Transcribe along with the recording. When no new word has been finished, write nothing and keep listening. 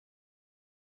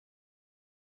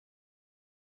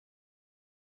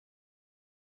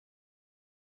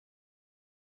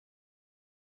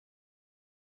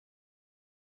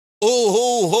Oh,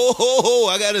 ho, ho, ho, ho.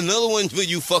 I got another one for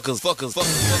you fuckers.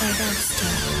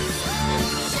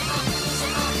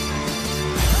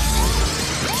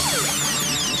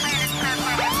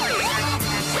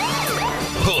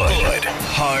 Hood.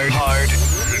 Hard.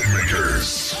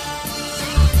 Hitmakers.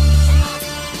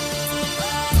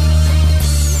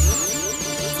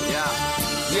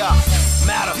 Yeah.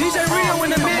 Matta. DJ Rio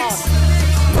in the mix.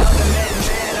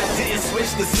 Man, I didn't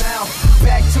switch the sound.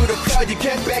 Back to the crowd, you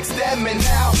can't backstab me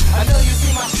now. I know you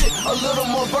see my shit a little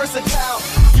more versatile.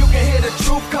 You can hear the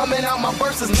truth coming out my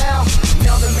verses now.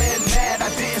 Now the man mad,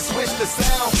 I didn't switch the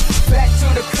sound. Back to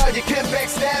the crowd, you can't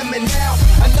backstab me now.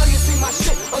 I know you see my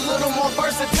shit a little more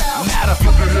versatile. Matta, you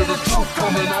can hear the truth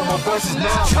coming out my verses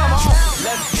now. Come on,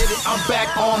 let's get it. I'm back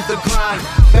on the grind.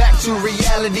 Back to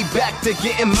reality, back to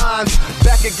getting mine.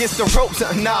 Back against the ropes,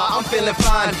 nah, I'm feeling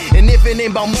fine. And if it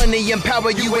ain't about money and power,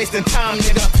 you wasting time,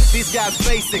 nigga. These guys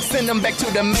basic, send them back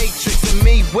to the matrix. And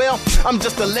me, well, I'm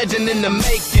just a legend in the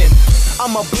making.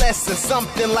 I'm a blessing,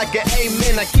 something like an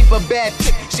amen. I keep a bad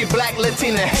chick, she black,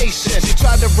 Latina, Haitian. She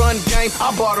tried to run game,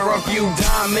 I bought her a few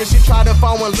diamonds. She tried to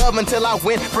fall in love until I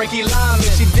went Frankie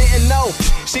Lyman. She didn't know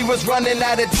she was running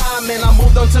out of time, and I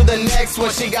moved on to the next one.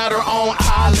 She got her own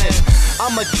island.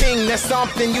 I'm a king, that's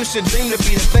something you should dream to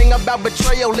be. The thing about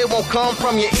betrayal, it won't come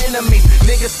from your enemies.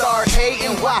 Niggas start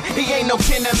hating, why? He ain't no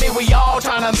kin to me. We all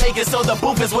trying to make it, so the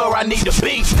booth is where I need to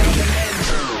be.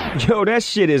 Yo, that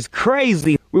shit is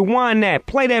crazy. Rewind that.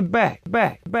 Play that back.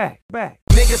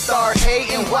 Niggas start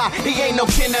hating, why? He ain't no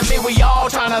kin to me. We all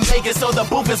trying to make it, so the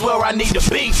booth is where I need to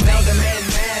be. Now the man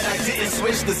mad, I didn't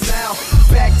switch the sound.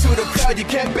 Back to the crowd, you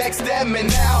can't backstab me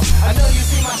now. I know you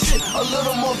see my shit a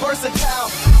little more versatile.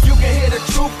 You can hear the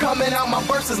truth coming out my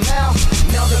verses now.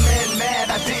 Now the man mad,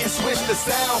 I didn't switch the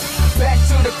sound. Back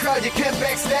to the crowd, you can't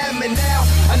backstab me now.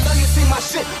 I know you see my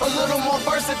shit a little more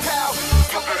versatile.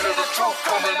 You can hear the truth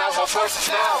coming out my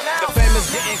verses now. The fame is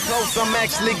getting close, I'm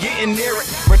actually getting near it.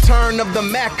 Return of the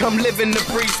Mac, I'm living the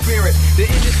free spirit. The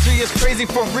industry is crazy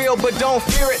for real, but don't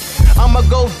fear it. I'ma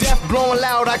go deaf, blowing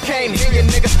loud, I can't hear you,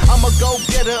 nigga. I'm a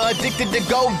go-getter, addicted to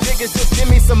gold diggers. Just give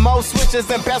me some more switches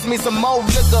and pass me some more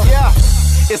liquor. Yeah.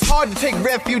 It's hard to take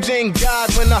refuge in God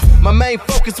when my main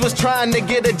focus was trying to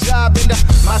get a job. And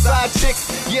my side chicks,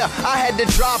 yeah, I had to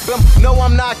drop them. No,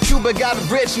 I'm not Cuba, got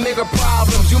rich nigga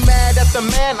problems. You mad at the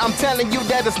man? I'm telling you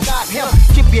that it's not him.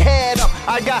 Keep your head up,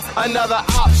 I got another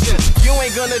option. You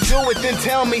ain't gonna do it, then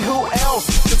tell me who else.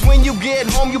 Cause when you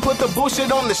get home, you put the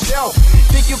bullshit on the shelf.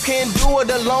 Think you can do it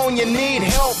alone, you need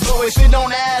help. But if shit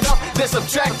don't add up, then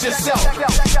subtract yourself.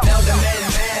 Now the man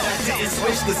mad, I didn't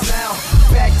switch the sound.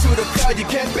 Back to the crowd, you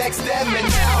can't backstab me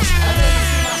now. I know you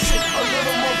see my shit a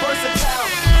little more versatile.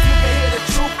 You can hear the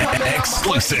truth coming out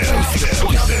Exclusive.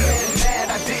 Now the man mad,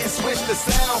 I didn't switch the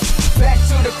sound. Back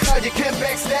to the crowd, you can't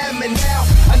backstab me now.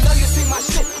 I know you see my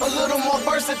shit a little more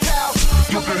versatile.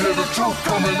 You can hear the truth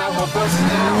coming out my verses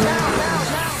now.